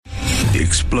the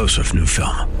explosive new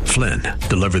film, Flynn,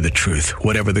 deliver the truth,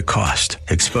 whatever the cost,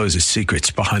 exposes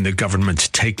secrets behind the government's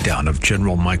takedown of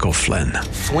General Michael Flynn.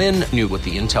 Flynn knew what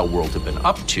the intel world had been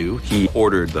up to. He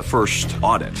ordered the first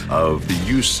audit of the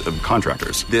use of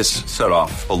contractors. This set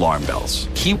off alarm bells.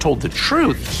 He told the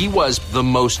truth. He was the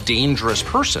most dangerous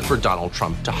person for Donald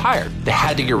Trump to hire. They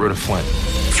had to get rid of Flynn.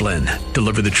 Flynn,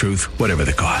 deliver the truth, whatever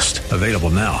the cost. Available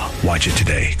now. Watch it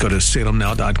today. Go to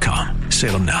salemnow.com.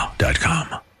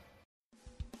 salemnow.com.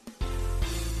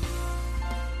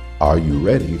 Are you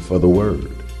ready for the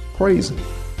word? Praise Him.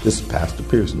 This is Pastor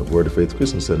Pearson of Word of Faith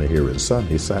Christian Center here in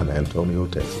sunny San Antonio,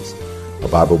 Texas. A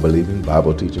Bible-believing,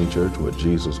 Bible-teaching church where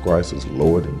Jesus Christ is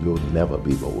Lord and you'll never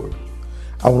be bored.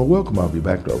 I want to welcome all of you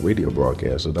back to our radio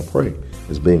broadcast that I pray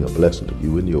is being a blessing to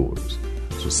you and yours.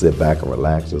 So sit back and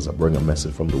relax as I bring a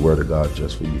message from the Word of God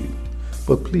just for you.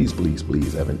 But please, please,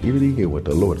 please have an ear to hear what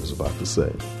the Lord is about to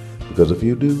say. Because if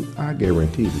you do, I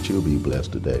guarantee that you'll be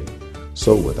blessed today.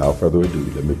 So without further ado,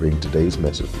 let me bring today's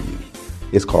message to you.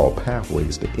 It's called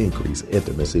Pathways to Increase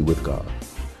Intimacy with God.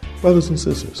 Brothers and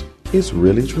sisters, it's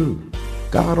really true.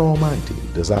 God Almighty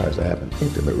desires to have an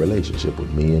intimate relationship with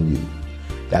me and you.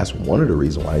 That's one of the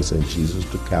reasons why He sent Jesus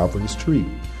to Calvary's tree,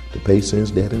 to pay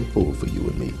sin's debt in full for you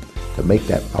and me, to make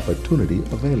that opportunity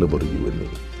available to you and me.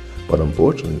 But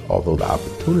unfortunately, although the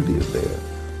opportunity is there,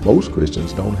 most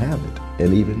Christians don't have it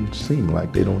and even seem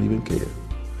like they don't even care.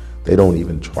 They don't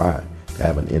even try to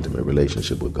have an intimate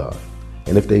relationship with God.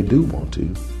 And if they do want to,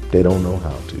 they don't know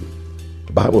how to.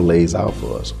 The Bible lays out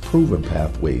for us proven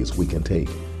pathways we can take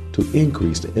to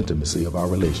increase the intimacy of our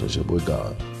relationship with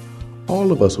God.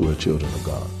 All of us who are children of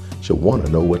God should want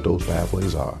to know what those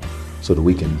pathways are so that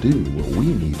we can do what we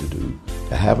need to do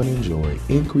to have and enjoy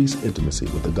increased intimacy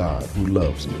with the God who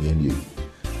loves me and you.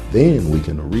 Then we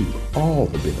can reap all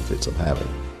the benefits of having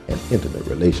an intimate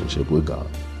relationship with God.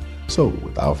 So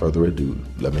without further ado,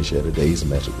 let me share today's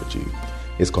message with you.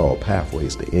 It's called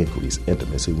Pathways to Increase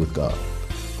Intimacy with God.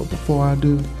 But before I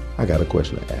do, I got a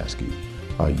question to ask you.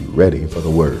 Are you ready for the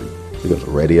word? Because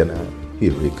ready or not,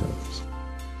 here it comes.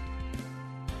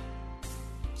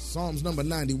 Psalms number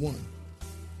 91.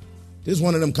 This is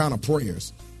one of them kind of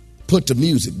prayers. Put to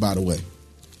music, by the way.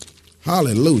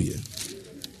 Hallelujah.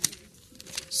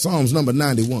 Psalms number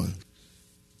 91.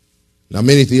 Now,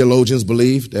 many theologians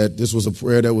believe that this was a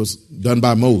prayer that was done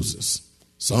by Moses.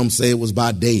 Some say it was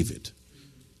by David.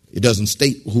 It doesn't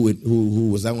state who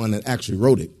was that one that actually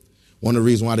wrote it. One of the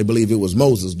reasons why they believe it was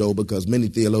Moses, though, because many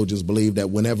theologians believe that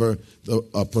whenever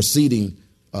the preceding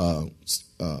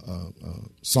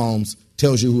Psalms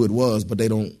tells you who it was, but they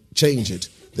don't change it,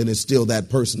 then it's still that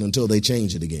person until they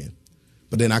change it again.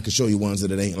 But then I can show you ones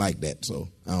that it ain't like that, so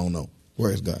I don't know.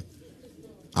 Where is God?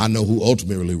 I know who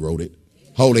ultimately wrote it.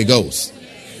 Holy Ghost.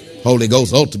 Holy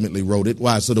Ghost ultimately wrote it.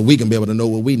 Why? So that we can be able to know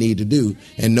what we need to do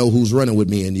and know who's running with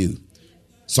me and you.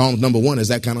 Psalms number 1 is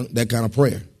that kind of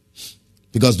prayer.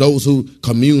 Because those who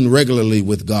commune regularly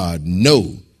with God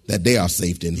know that they are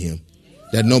safe in Him.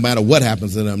 That no matter what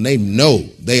happens to them, they know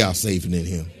they are safe in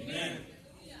Him.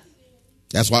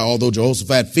 That's why although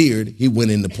Jehoshaphat feared, he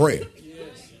went into prayer.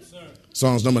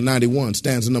 Psalms number 91,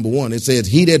 stanza number 1, it says,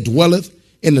 He that dwelleth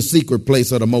in the secret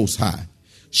place of the Most High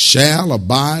shall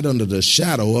abide under the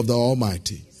shadow of the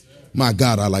Almighty. My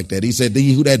God, I like that. He said,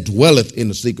 He who that dwelleth in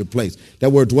the secret place. That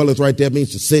word dwelleth right there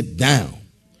means to sit down.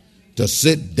 To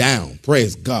sit down.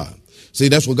 Praise God. See,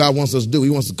 that's what God wants us to do. He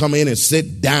wants to come in and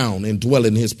sit down and dwell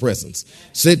in His presence.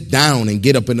 Sit down and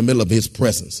get up in the middle of His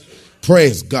presence.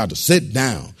 Praise God. To sit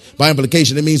down. By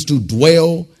implication, it means to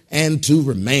dwell and to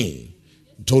remain.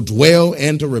 To dwell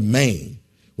and to remain.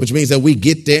 Which means that we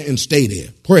get there and stay there.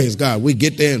 Praise God. We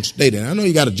get there and stay there. I know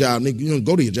you got a job. You don't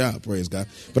go to your job. Praise God.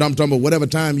 But I'm talking about whatever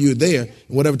time you're there,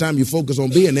 and whatever time you focus on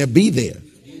being there, be there.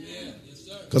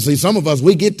 Because see, some of us,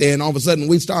 we get there and all of a sudden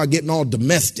we start getting all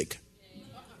domestic.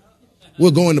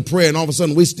 We'll go into prayer and all of a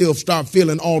sudden we still start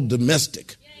feeling all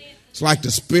domestic. It's like the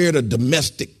spirit of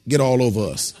domestic get all over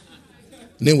us.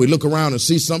 And then we look around and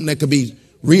see something that could be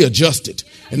readjusted.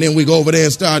 And then we go over there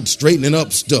and start straightening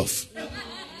up stuff.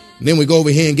 And then we go over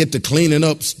here and get to cleaning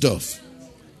up stuff.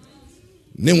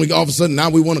 And then we all of a sudden now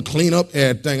we want to clean up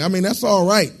everything. I mean, that's all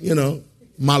right,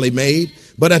 Molly Maid.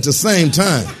 But at the same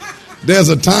time, there's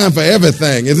a time for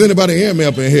everything. Is anybody hearing me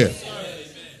up in here?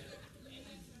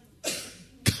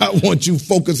 God wants you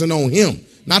focusing on Him,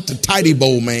 not the tidy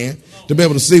bowl man, to be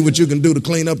able to see what you can do to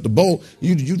clean up the bowl.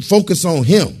 You focus on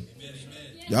Him.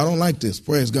 Y'all don't like this.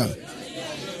 Praise God.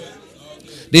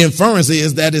 The inference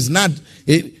is that it's not,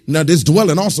 this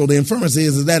dwelling also, the inference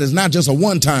is that it's not just a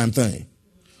one-time thing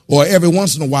or every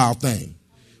once in a while thing,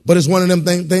 but it's one of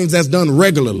them things that's done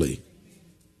regularly.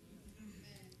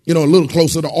 You know, a little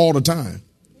closer to all the time.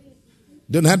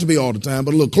 Doesn't have to be all the time,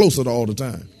 but a little closer to all the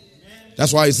time.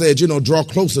 That's why he said, you know, draw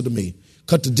closer to me.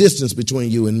 Cut the distance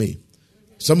between you and me.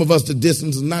 Some of us, the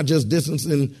distance is not just distance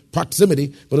in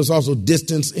proximity, but it's also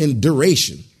distance in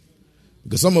duration.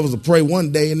 Because some of us will pray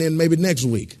one day and then maybe next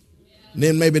week. And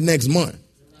then maybe next month.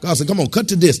 God said, come on, cut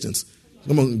the distance.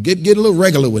 Come on, get a little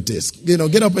regular with this. You know,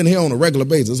 get up in here on a regular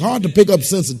basis. It's hard to pick up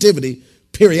sensitivity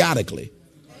periodically.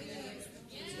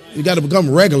 You got to become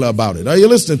regular about it. Are you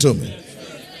listening to me?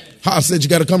 I said you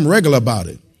got to come regular about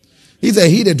it. He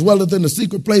said, he that dwelleth in the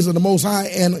secret place of the Most High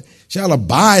and shall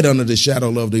abide under the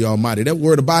shadow of the Almighty. That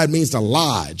word abide means to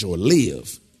lodge or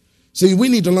live. See, we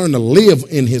need to learn to live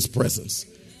in his presence.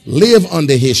 Live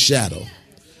under his shadow.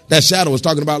 That shadow is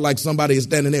talking about like somebody is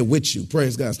standing there with you.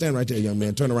 Praise God. Stand right there, young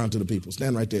man. Turn around to the people.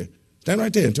 Stand right there. Stand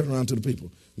right there and turn around to the people.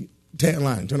 Tan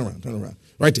line. Turn around.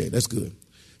 Right there. That's good.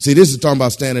 See, this is talking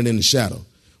about standing in the shadow.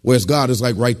 Whereas God is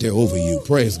like right there over you.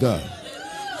 Praise God.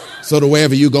 So that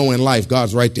wherever you go in life,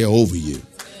 God's right there over you.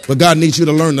 But God needs you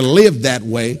to learn to live that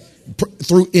way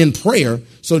in prayer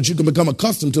so that you can become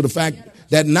accustomed to the fact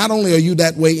that not only are you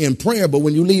that way in prayer, but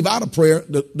when you leave out of prayer,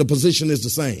 the position is the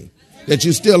same. That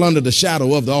you're still under the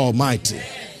shadow of the Almighty.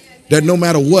 That no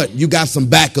matter what, you got some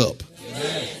backup.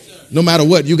 No matter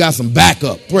what, you got some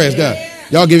backup. Praise God.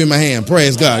 Y'all give him a hand.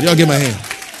 Praise God. Y'all give him a hand.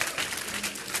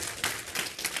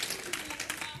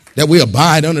 That we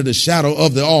abide under the shadow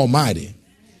of the Almighty.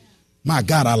 My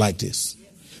God, I like this.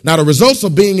 Now, the results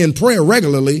of being in prayer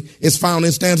regularly is found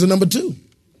in stanza number 2.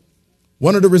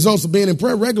 One of the results of being in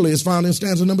prayer regularly is found in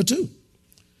stanza number 2.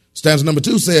 Stanza number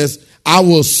 2 says, I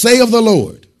will say of the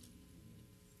Lord.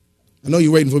 I know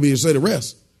you're waiting for me to say the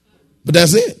rest, but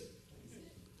that's it.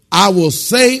 I will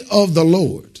say of the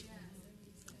Lord.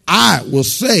 I will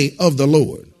say of the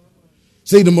Lord.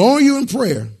 See, the more you're in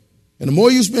prayer and the more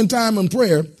you spend time in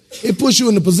prayer, it puts you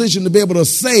in the position to be able to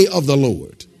say of the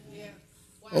Lord.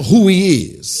 Who he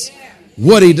is,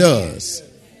 what he does,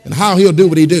 and how he'll do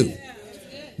what he do.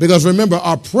 Because remember,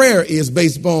 our prayer is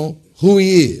based upon who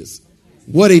he is,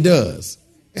 what he does,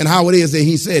 and how it is that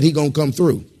he said he's going to come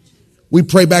through. We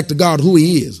pray back to God who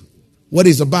he is, what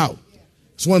he's about.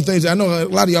 It's one of the things I know a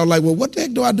lot of y'all are like, well, what the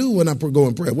heck do I do when I go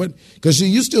in prayer? Because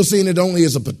you're still seeing it only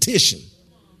as a petition.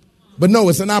 But no,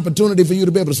 it's an opportunity for you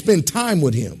to be able to spend time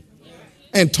with him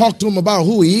and talk to him about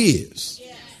who he is.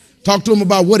 Talk to him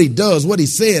about what he does, what he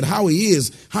said, how he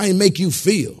is, how he make you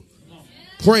feel.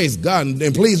 Praise God.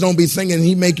 And please don't be singing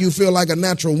he make you feel like a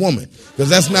natural woman, because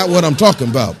that's not what I'm talking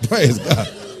about. Praise God.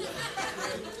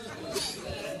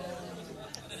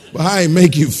 But how he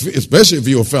make you feel, especially if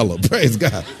you're a fellow. Praise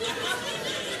God.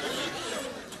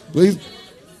 Please.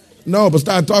 No, but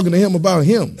start talking to him about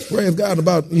him. Praise God,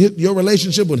 about your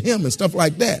relationship with him and stuff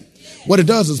like that. What it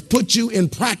does is put you in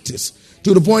practice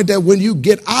to the point that when you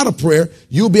get out of prayer,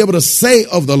 you'll be able to say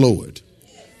of the Lord.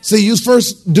 See, you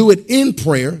first do it in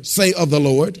prayer, say of the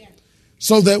Lord,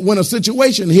 so that when a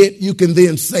situation hit, you can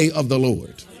then say of the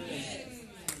Lord.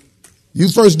 You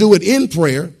first do it in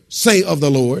prayer, say of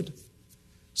the Lord,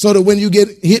 so that when you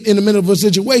get hit in the middle of a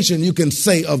situation, you can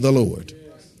say of the Lord.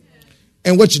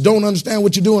 And what you don't understand,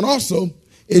 what you're doing also,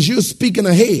 is you're speaking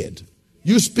ahead.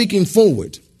 You're speaking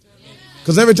forward.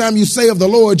 Because every time you say of the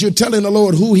Lord, you're telling the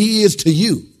Lord who he is to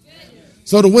you.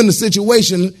 So to win the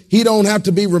situation, he don't have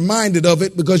to be reminded of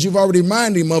it because you've already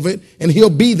reminded him of it, and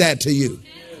he'll be that to you.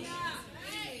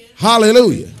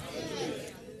 Hallelujah.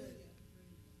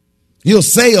 You'll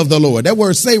say of the Lord. That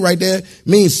word say right there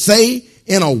means say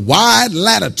in a wide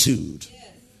latitude.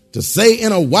 To say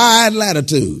in a wide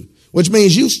latitude, which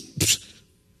means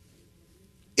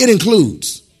it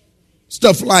includes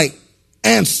stuff like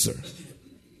answer.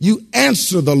 You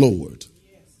answer the Lord.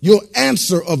 You'll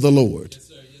answer of the Lord.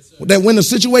 That when the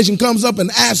situation comes up and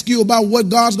asks you about what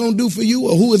God's going to do for you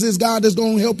or who is this God that's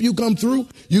going to help you come through,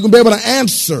 you can be able to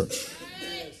answer.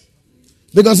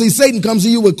 Because see, Satan comes to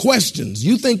you with questions.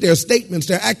 You think they're statements,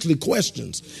 they're actually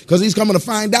questions. Because he's coming to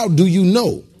find out, do you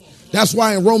know? That's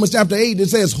why in Romans chapter 8 it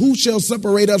says, who shall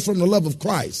separate us from the love of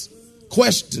Christ?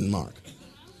 Question mark.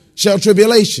 Shall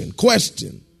tribulation?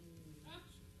 Question.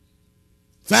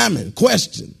 Famine,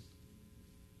 question.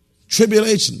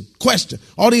 Tribulation, question.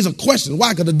 All these are questions.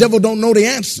 Why? Because the devil don't know the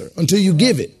answer until you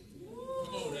give it.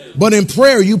 But in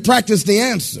prayer, you practice the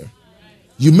answer.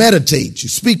 You meditate, you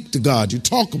speak to God, you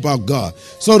talk about God.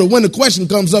 So that when the question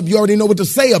comes up, you already know what to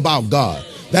say about God.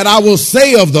 That I will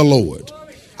say of the Lord.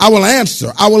 I will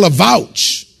answer. I will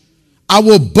avouch. I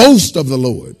will boast of the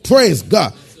Lord. Praise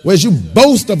God. Whereas you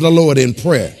boast of the Lord in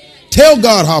prayer. Tell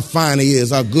God how fine he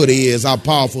is, how good he is, how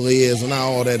powerful he is, and how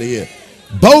all that he is.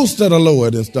 Boast of the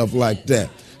Lord and stuff like that.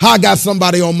 How I got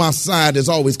somebody on my side that's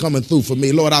always coming through for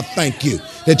me. Lord, I thank you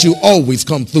that you always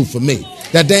come through for me.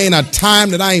 That there ain't a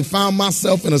time that I ain't found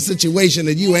myself in a situation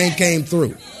that you ain't came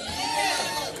through.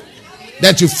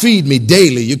 That you feed me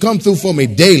daily. You come through for me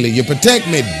daily. You protect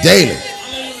me daily.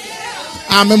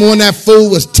 I remember when that fool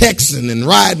was texting and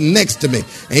riding next to me,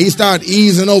 and he started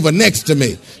easing over next to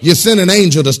me. You send an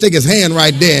angel to stick his hand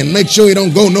right there and make sure he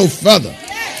don't go no further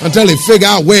until he figure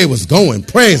out where he was going.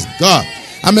 Praise God.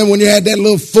 I remember when you had that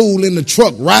little fool in the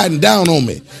truck riding down on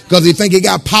me because he think he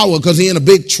got power because he in a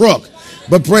big truck.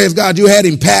 But praise God, you had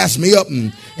him pass me up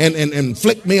and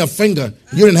flick me a finger.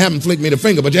 You didn't have him flick me the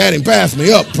finger, but you had him pass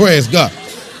me up. Praise God.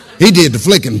 He did the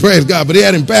flicking, praise God, but he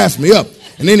had him pass me up.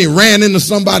 And then he ran into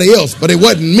somebody else, but it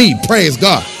wasn't me. Praise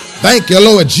God. Thank you,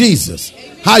 Lord Jesus.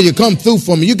 How you come through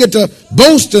for me. You get to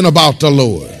boasting about the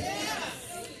Lord.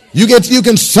 You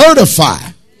can certify.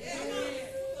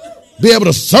 Be able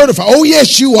to certify. Oh,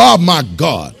 yes, you are my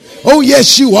God. Oh,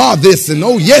 yes, you are this. And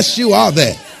oh, yes, you are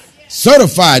that.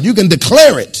 Certified. You can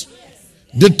declare it.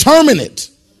 Determine it.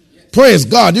 Praise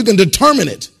God. You can determine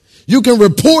it. You can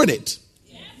report it.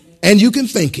 And you can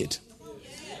think it.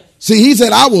 See, he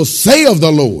said, I will say of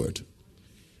the Lord,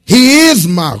 he is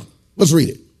let's read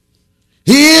it.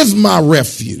 He is my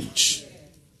refuge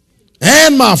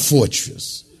and my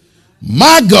fortress,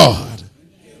 my God,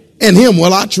 in him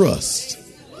will I trust.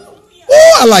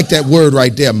 Oh, I like that word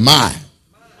right there, my.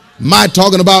 My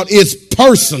talking about it's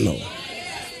personal.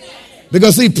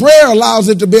 Because see, prayer allows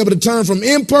it to be able to turn from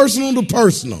impersonal to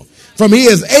personal. From he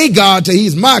is a God to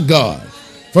he's my God.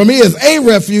 From he is a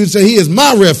refuge to he is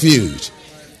my refuge.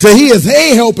 Till he is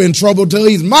a help in trouble, till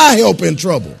he's my help in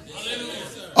trouble.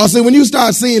 Oh, see, when you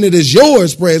start seeing it as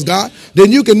yours, praise God,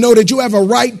 then you can know that you have a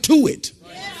right to it.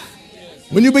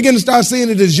 When you begin to start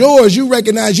seeing it as yours, you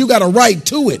recognize you got a right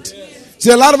to it. See,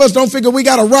 a lot of us don't figure we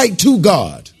got a right to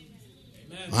God.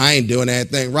 I ain't doing that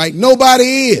thing right. Nobody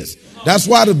is. That's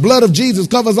why the blood of Jesus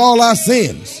covers all our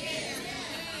sins.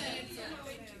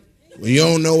 Well, you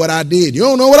don't know what I did. You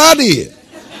don't know what I did.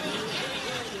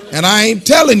 And I ain't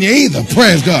telling you either,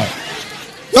 praise God.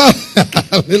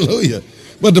 Hallelujah.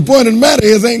 But the point of the matter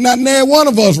is, ain't not near one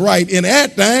of us right in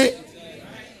that thing.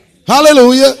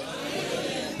 Hallelujah.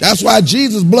 That's why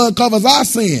Jesus' blood covers our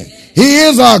sin. He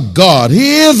is our God.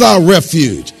 He is our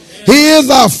refuge. He is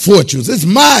our fortress.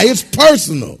 It's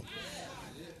personal.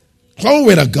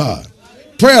 Glory to God.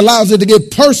 Prayer allows it to get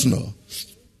personal.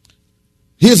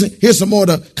 Here's some more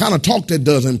the kind of talk that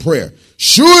does in prayer.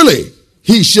 Surely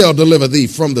he shall deliver thee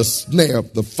from the snare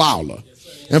of the fowler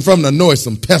and from the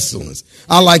noisome pestilence.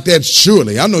 I like that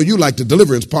surely. I know you like the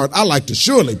deliverance part. I like the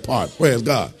surely part. Praise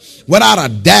God. Without a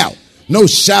doubt, no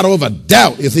shadow of a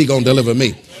doubt is he going to deliver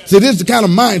me. See, this is the kind of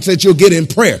mindset you'll get in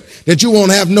prayer, that you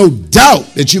won't have no doubt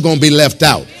that you're going to be left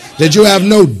out, that you have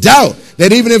no doubt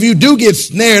that even if you do get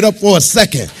snared up for a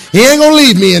second, he ain't going to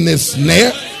leave me in this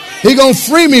snare. He going to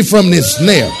free me from this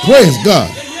snare. Praise God.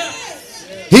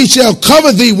 He shall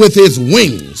cover thee with his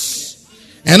wings,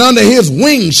 and under his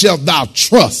wings shalt thou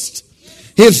trust.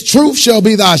 His truth shall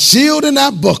be thy shield and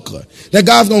thy buckler. That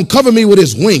God's going to cover me with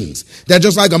his wings. That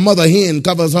just like a mother hen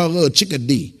covers her little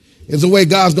chickadee, is the way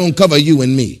God's going to cover you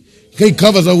and me. He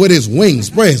covers her with his wings.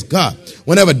 Praise God.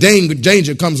 Whenever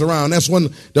danger comes around, that's when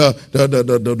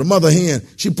the mother hen,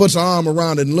 she puts her arm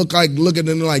around it and look at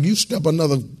it like, you step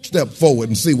another step forward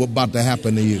and see what's about to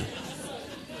happen to you.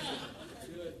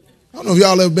 I don't know if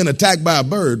y'all ever been attacked by a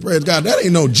bird. Praise God. That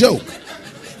ain't no joke.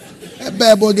 That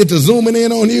bad boy get to zooming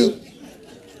in on you.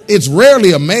 It's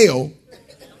rarely a male.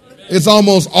 It's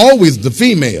almost always the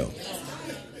female.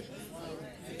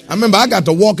 I remember I got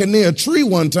to walking near a tree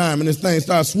one time and this thing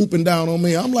started swooping down on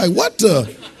me. I'm like, what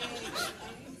the?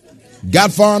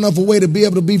 Got far enough away to be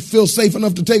able to feel safe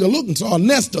enough to take a look and saw a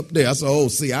nest up there. I said, oh,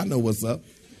 see, I know what's up.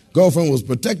 Girlfriend was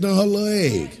protecting her little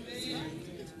egg.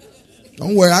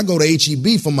 Don't worry, I go to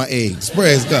H-E-B for my eggs.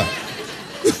 Praise God.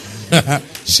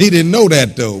 She didn't know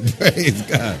that though. Praise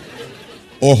God.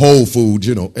 Or Whole Foods,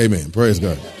 you know. Amen. Praise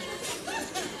God.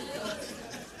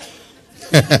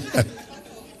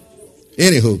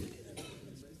 Anywho,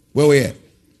 where we at?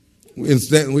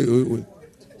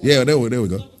 Yeah, there we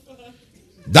go.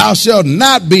 Thou shalt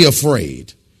not be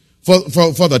afraid for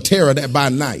the terror that by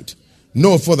night,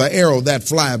 nor for the arrow that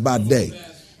fly by day.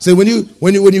 See, when you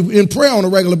in prayer on a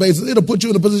regular basis, it'll put you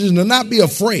in a position to not be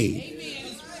afraid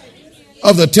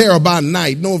of the terror by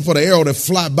night, nor for the arrow that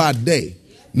fly by day,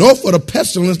 nor for the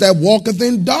pestilence that walketh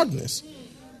in darkness.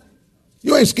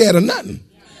 You ain't scared of nothing.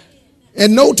 At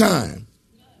no time.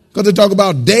 Because they talk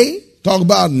about day, talk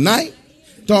about night,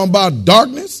 talk about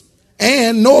darkness,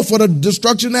 and nor for the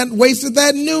destruction that wasteth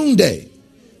at noonday.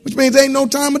 Which means there ain't no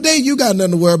time of day you got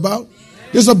nothing to worry about.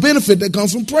 There's a benefit that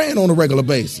comes from praying on a regular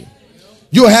basis.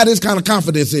 You'll have this kind of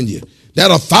confidence in you, that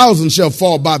 1,000 shall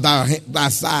fall by thy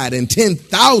side and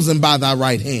 10,000 by thy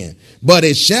right hand, but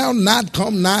it shall not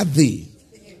come nigh thee.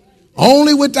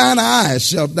 Only with thine eyes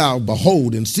shalt thou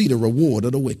behold and see the reward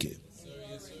of the wicked.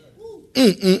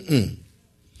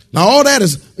 Now all that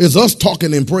is us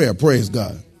talking in prayer, praise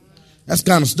God. That's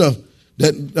kind of stuff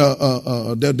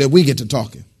that we get to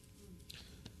talking.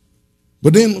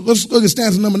 But then let's look at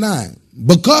stanza number 9.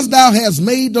 Because thou hast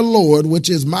made the Lord, which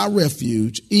is my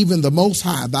refuge, even the Most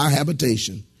High, thy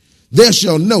habitation, there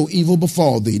shall no evil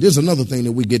befall thee. This is another thing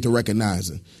that we get to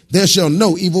recognizing. There shall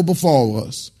no evil befall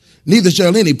us, neither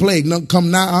shall any plague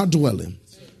come nigh our dwelling.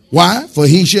 Why? For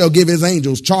he shall give his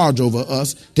angels charge over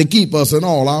us to keep us in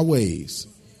all our ways.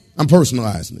 I'm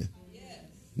personalizing it.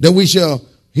 That we shall,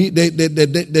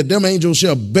 that them angels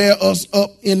shall bear us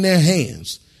up in their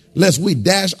hands, lest we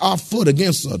dash our foot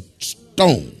against a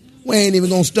stone. We ain't even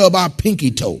going to stub our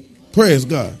pinky toe. Praise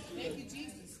God.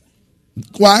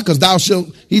 Why? Because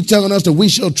he's telling us that we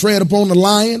shall tread upon the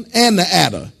lion and the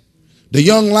adder, the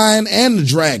young lion and the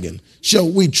dragon shall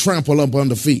we trample up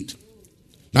under feet.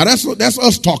 Now that's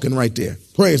us talking right there.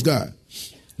 Praise God.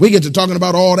 We get to talking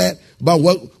about all that, about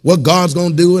what God's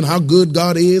going to do and how good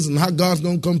God is and how God's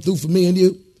going to come through for me and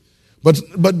you. But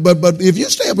if you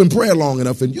stay up in prayer long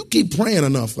enough and you keep praying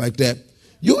enough like that,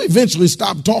 you eventually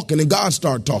stop talking and God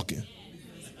start talking.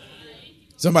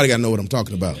 Somebody got to know what I'm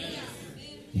talking about.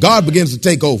 God begins to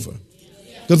take over.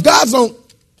 Because God's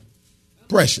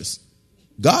precious.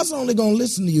 God's only going to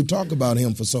listen to you talk about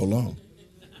him for so long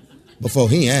before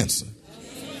he answers.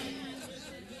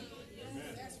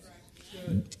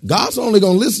 God's only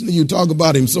going to listen to you talk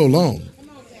about him so long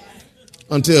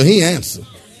until he answers.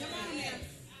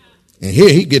 And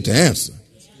here he get to answer.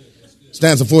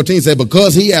 Stanza 14 said,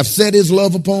 because he hath set his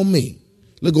love upon me.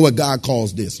 Look at what God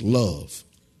calls this, love.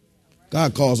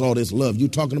 God calls all this love. You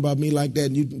talking about me like that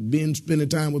and you been spending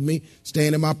time with me,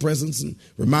 staying in my presence and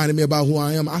reminding me about who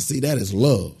I am. I see that as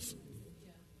love.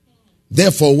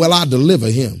 Therefore will I deliver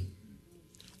him.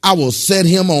 I will set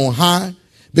him on high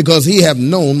because he have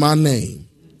known my name.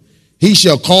 He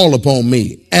shall call upon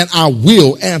me and I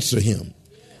will answer him.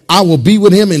 I will be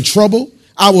with him in trouble.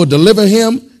 I will deliver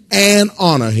him and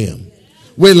honor him.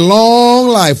 With long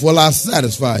life will I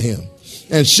satisfy him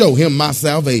and show him my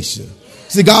salvation.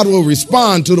 See, God will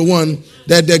respond to the one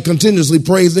that continuously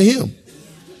prays to him.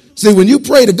 See, when you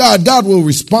pray to God, God will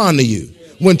respond to you.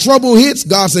 When trouble hits,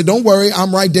 God said, don't worry,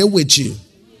 I'm right there with you.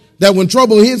 That when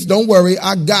trouble hits, don't worry,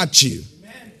 I got you.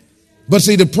 But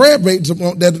see, the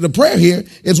prayer here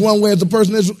is one where the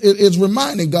person is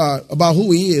reminding God about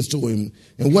who he is to him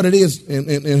and what it is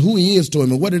and who he is to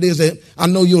him and what it is that I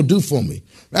know you'll do for me.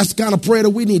 That's the kind of prayer that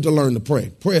we need to learn to pray.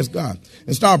 Praise God.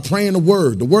 And start praying the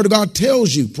word. The word of God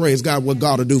tells you, praise God, what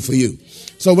God will do for you.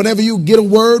 So whenever you get a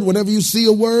word, whenever you see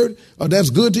a word that's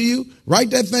good to you, write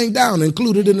that thing down,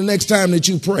 include it in the next time that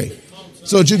you pray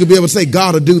so that you can be able to say,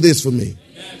 God will do this for me.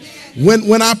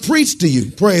 When I preach to you,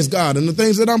 praise God, and the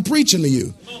things that I'm preaching to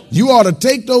you, you ought to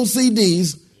take those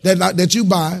CDs that you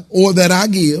buy or that I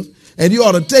give, and you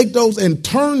ought to take those and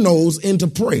turn those into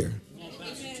prayer.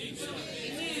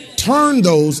 Turn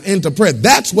those into prayer.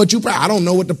 That's what you pray. I don't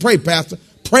know what to pray, Pastor.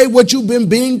 Pray what you've been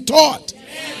being taught.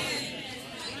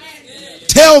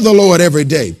 Tell the Lord every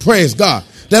day, praise God,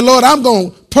 that Lord, I'm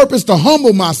going to purpose to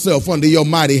humble myself under your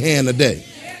mighty hand today.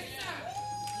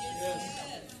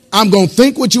 I'm going to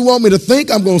think what you want me to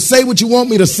think. I'm going to say what you want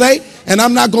me to say. And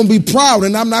I'm not going to be proud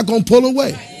and I'm not going to pull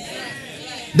away.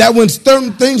 That when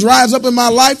certain things rise up in my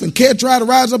life and care try to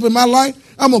rise up in my life,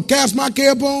 I'm going to cast my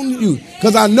care upon you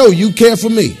because I know you care for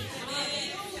me.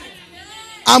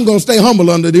 I'm going to stay humble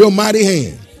under your mighty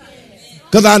hand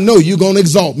because I know you're going to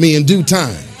exalt me in due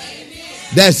time.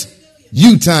 That's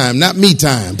you time, not me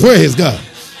time. Praise God.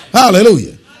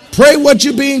 Hallelujah. Pray what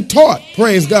you're being taught.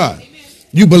 Praise God.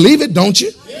 You believe it, don't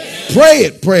you? Pray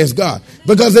it, praise God.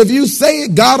 Because if you say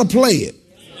it, God will play it.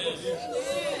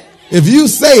 If you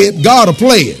say it, God will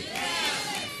play it.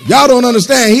 Y'all don't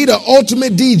understand. He the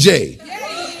ultimate DJ.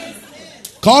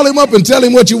 Call him up and tell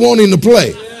him what you want him to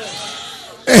play.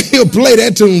 And he'll play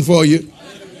that tune for you.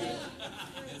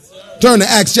 Turn to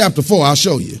Acts chapter 4. I'll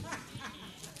show you.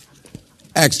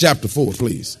 Acts chapter 4,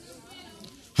 please.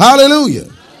 Hallelujah.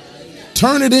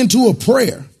 Turn it into a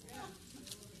prayer.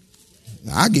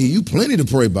 Now, I give you plenty to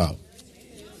pray about.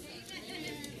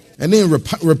 And then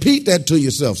repeat that to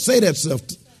yourself. Say that stuff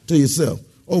to yourself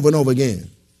over and over again.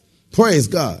 Praise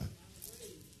God.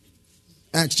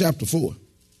 Acts chapter 4.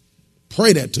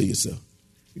 Pray that to yourself.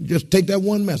 You just take that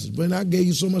one message. But I gave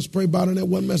you so much to pray about in that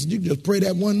one message. You can just pray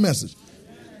that one message.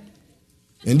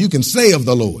 And you can say of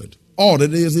the Lord, all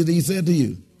that it is that he said to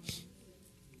you.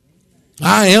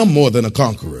 I am more than a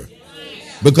conqueror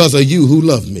because of you who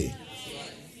love me.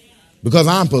 Because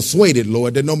I'm persuaded,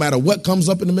 Lord, that no matter what comes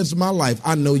up in the midst of my life,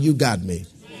 I know you got me.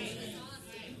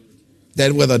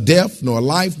 That whether death, nor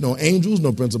life, nor angels,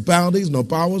 nor principalities, nor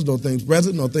powers, nor things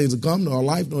present, nor things to come, nor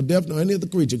life, nor death, nor any other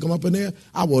creature come up in there,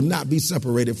 I will not be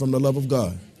separated from the love of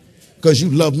God. Because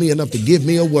you love me enough to give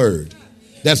me a word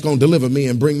that's going to deliver me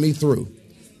and bring me through.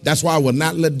 That's why I will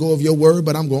not let go of your word,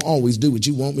 but I'm going to always do what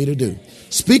you want me to do.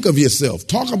 Speak of yourself.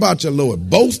 Talk about your Lord.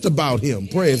 Boast about him.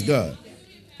 Praise God.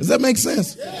 Does that make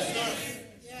sense?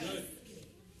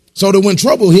 So that when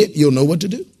trouble hit, you'll know what to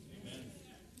do.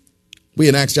 We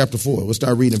in Acts chapter 4. We'll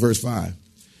start reading verse 5.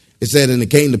 It said, and it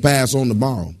came to pass on the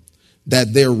morrow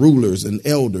that their rulers and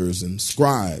elders and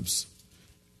scribes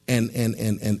and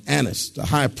Annas, the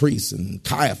high priest, and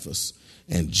Caiaphas,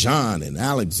 and John, and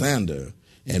Alexander,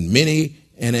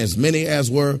 and as many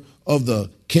as were of the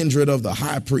kindred of the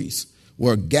high priest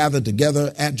were gathered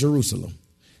together at Jerusalem.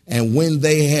 And when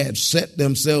they had set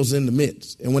themselves in the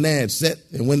midst, when they had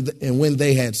set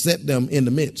them in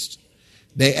the midst,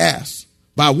 they asked,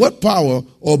 by what power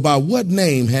or by what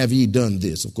name have ye done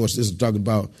this? Of course, this is talking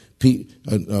about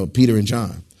Peter and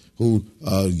John, who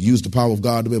used the power of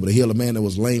God to be able to heal a man that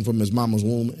was lame from his mama's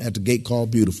womb at the gate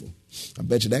called Beautiful. I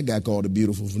bet you that guy called it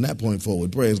beautiful from that point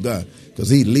forward. Praise God. Because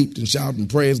he leaped and shouted and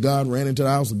praised God, ran into the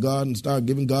house of God and started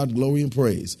giving God glory and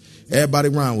praise. Everybody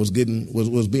around was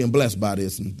being blessed by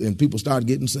this, and people started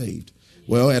getting saved.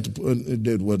 Well, the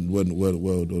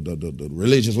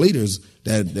religious leaders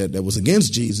that was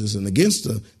against Jesus and against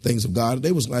the things of God,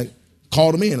 they was like,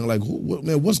 called him in and like,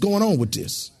 man, what's going on with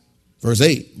this? Verse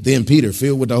 8, then Peter,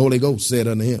 filled with the Holy Ghost, said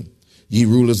unto him, ye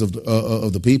rulers of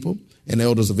the people and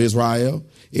elders of Israel,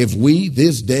 if we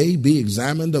this day be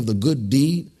examined of the good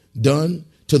deed done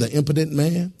to the impotent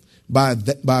man, by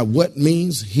what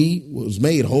means he was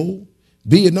made whole,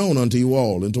 be it known unto you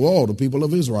all and to all the people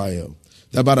of Israel,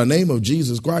 that by the name of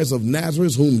Jesus Christ of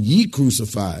Nazareth, whom ye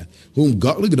crucified, whom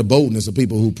God, look at the boldness of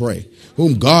people who pray,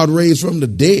 whom God raised from the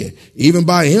dead, even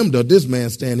by him doth this man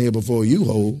stand here before you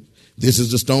whole. This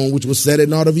is the stone which was set at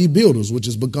naught of ye builders, which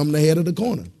has become the head of the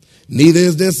corner. Neither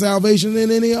is there salvation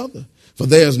in any other. For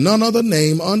there is none other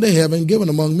name under heaven given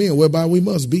among men whereby we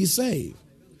must be saved.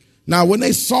 Now, when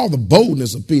they saw the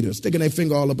boldness of Peter, sticking their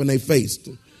finger all up in their face,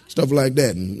 stuff like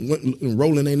that, and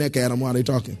rolling their neck at them while they're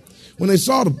talking. When they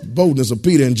saw the boldness of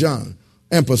Peter and John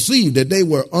and perceived that they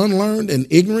were unlearned and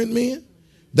ignorant men,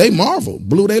 they marveled,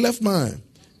 blew their left mind.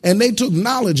 And they took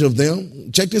knowledge of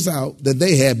them, check this out, that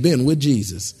they had been with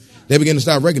Jesus. They began to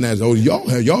start recognizing, oh,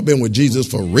 y'all been with Jesus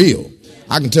for real.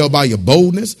 I can tell by your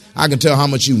boldness. I can tell how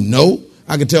much you know.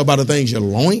 I can tell by the things you're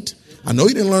learned. I know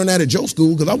you didn't learn that at your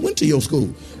school because I went to your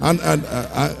school.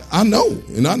 I know,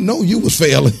 and I know you was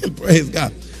failing. Praise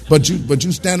God. But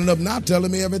you standing up now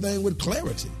telling me everything with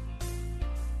clarity.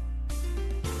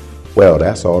 Well,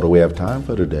 that's all that we have time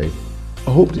for today.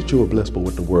 I hope that you were blessed by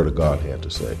what the Word of God had to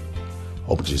say. I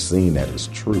hope that you've seen that it's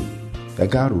true, that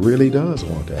God really does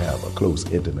want to have a close,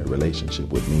 intimate relationship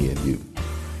with me and you. I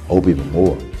hope even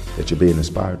more that you're being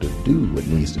inspired to do what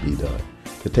needs to be done,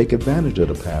 to take advantage of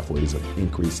the pathways of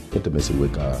increased intimacy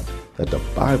with God that the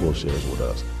Bible shares with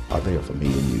us are there for me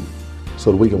and you,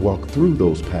 so that we can walk through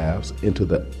those paths into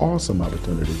the awesome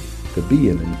opportunity to be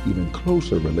in an even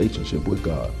closer relationship with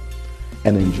God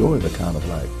and enjoy the kind of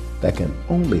life that can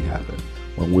only happen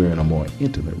when we're in a more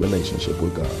intimate relationship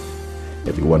with God.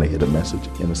 If you want to hear the message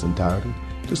in its entirety,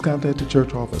 just contact the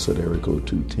church office at area code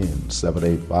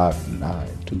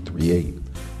 210-785-9238.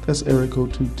 That's area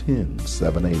code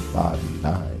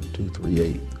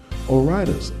 210-785-9238. Or write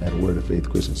us at Word of Faith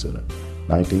Christian Center,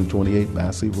 1928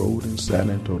 Massey Road in San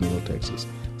Antonio, Texas,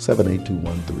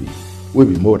 78213. We'll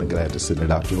be more than glad to send it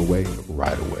out your way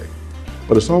right away.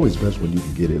 But it's always best when you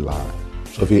can get it live.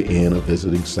 So if you're in or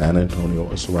visiting San Antonio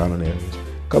or surrounding areas,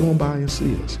 come on by and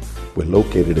see us. We're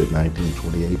located at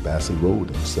 1928 Massey Road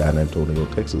in San Antonio,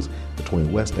 Texas,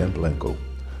 between West and Blanco.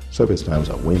 Service times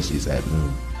are Wednesdays at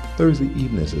noon, Thursday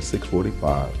evenings at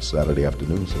 6:45, Saturday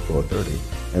afternoons at 4:30,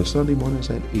 and Sunday mornings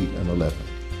at 8 and 11.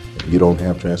 If you don't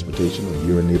have transportation or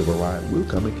you're in need of a ride, we'll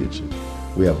come and get you.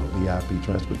 We have a VIP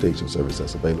transportation service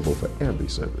that's available for every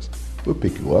service. We'll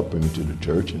pick you up, bring you to the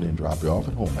church, and then drop you off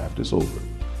at home after it's over.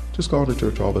 Just call the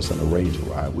church office and arrange a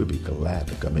ride. We'll be glad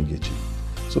to come and get you.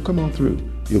 So come on through.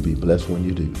 You'll be blessed when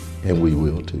you do, and we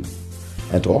will too.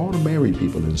 And to all the married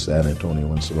people in San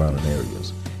Antonio and surrounding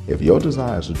areas, if your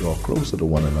desire is to draw closer to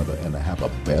one another and to have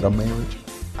a better marriage,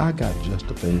 I got just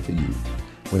the thing for you.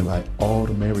 We invite all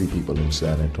the married people in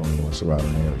San Antonio and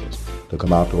surrounding areas to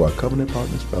come out to our Covenant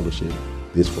Partners Fellowship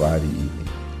this Friday evening.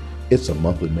 It's a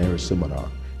monthly marriage seminar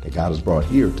that God has brought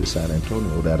here to San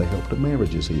Antonio that'll help the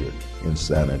marriages here in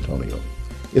San Antonio.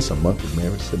 It's a monthly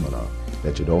marriage seminar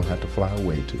that you don't have to fly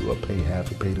away to or pay half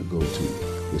to pay to go to.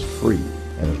 It's free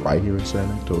and it's right here in San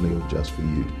Antonio just for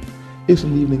you. It's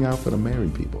an evening out for the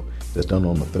married people that's done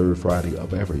on the third Friday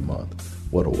of every month,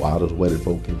 where the wildest wedded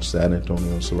folk in San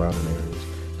Antonio and surrounding areas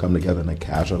come together in a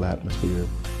casual atmosphere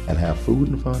and have food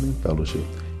and fun and fellowship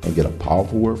and get a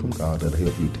powerful word from God that'll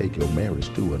help you take your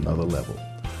marriage to another level.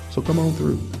 So come on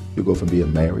through. You'll go from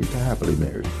being married to happily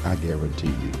married, I guarantee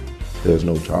you. There's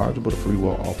no charge, but a free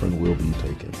will offering will be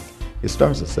taken. It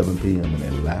starts at 7 p.m. and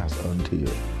it lasts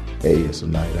until, it's a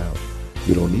night out.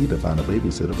 You don't need to find a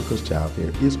babysitter because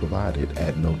childcare is provided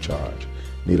at no charge.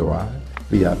 Need a ride?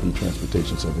 VIP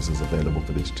transportation service is available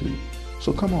for this too.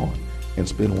 So come on and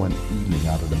spend one evening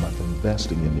out of the month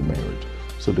investing in your marriage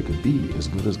so that it could be as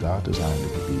good as God designed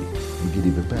it to be and get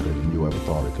even better than you ever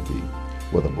thought it could be.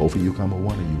 Whether both of you come or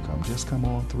one of you come, just come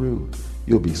on through.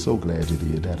 You'll be so glad you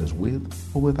did, that is with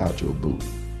or without your boo.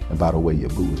 And by the way, your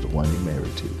boo is the one you're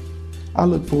married to. I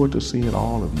look forward to seeing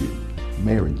all of you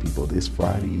married people this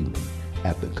Friday evening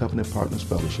at the Covenant Partners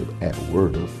Fellowship at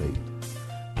Word of Faith.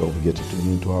 Don't forget to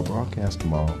tune into our broadcast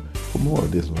tomorrow for more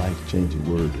of this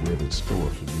life-changing word we have in store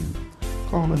for you.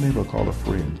 Call a neighbor, call a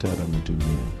friend, tell them to tune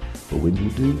in. But when you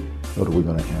do, know that we're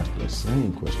going to ask the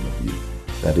same question of you.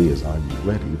 That is, are you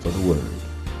ready for the word?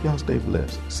 Y'all stay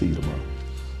blessed. See you tomorrow.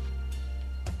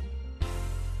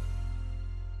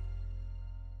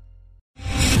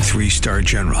 Three-star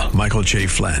General Michael J.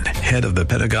 Flynn, head of the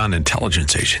Pentagon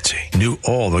Intelligence Agency, knew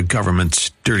all the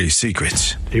government's dirty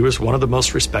secrets. He was one of the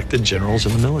most respected generals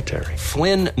in the military.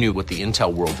 Flynn knew what the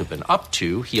intel world had been up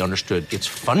to. He understood its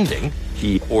funding.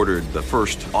 He ordered the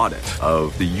first audit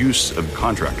of the use of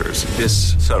contractors.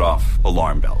 This set off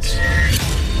alarm bells.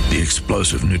 The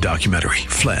explosive new documentary,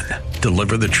 Flynn,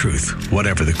 Deliver the Truth,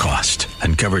 Whatever the Cost,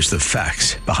 uncovers the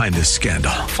facts behind this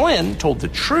scandal. Flynn told the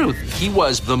truth. He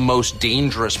was the most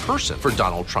dangerous person for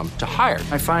Donald Trump to hire.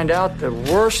 I find out the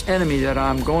worst enemy that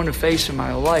I'm going to face in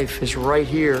my life is right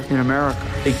here in America.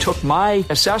 They took my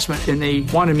assessment and they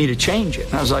wanted me to change it.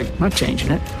 And I was like, I'm not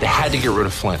changing it. They had to get rid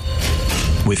of Flynn.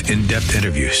 With in-depth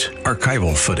interviews,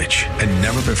 archival footage, and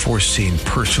never-before-seen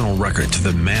personal records of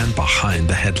the man behind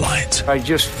the headlines. I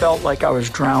just felt like I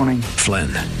was drowning. Flynn,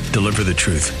 Deliver the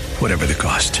Truth, Whatever the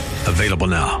Cost. Available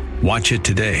now. Watch it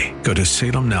today. Go to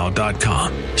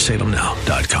salemnow.com.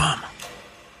 salemnow.com.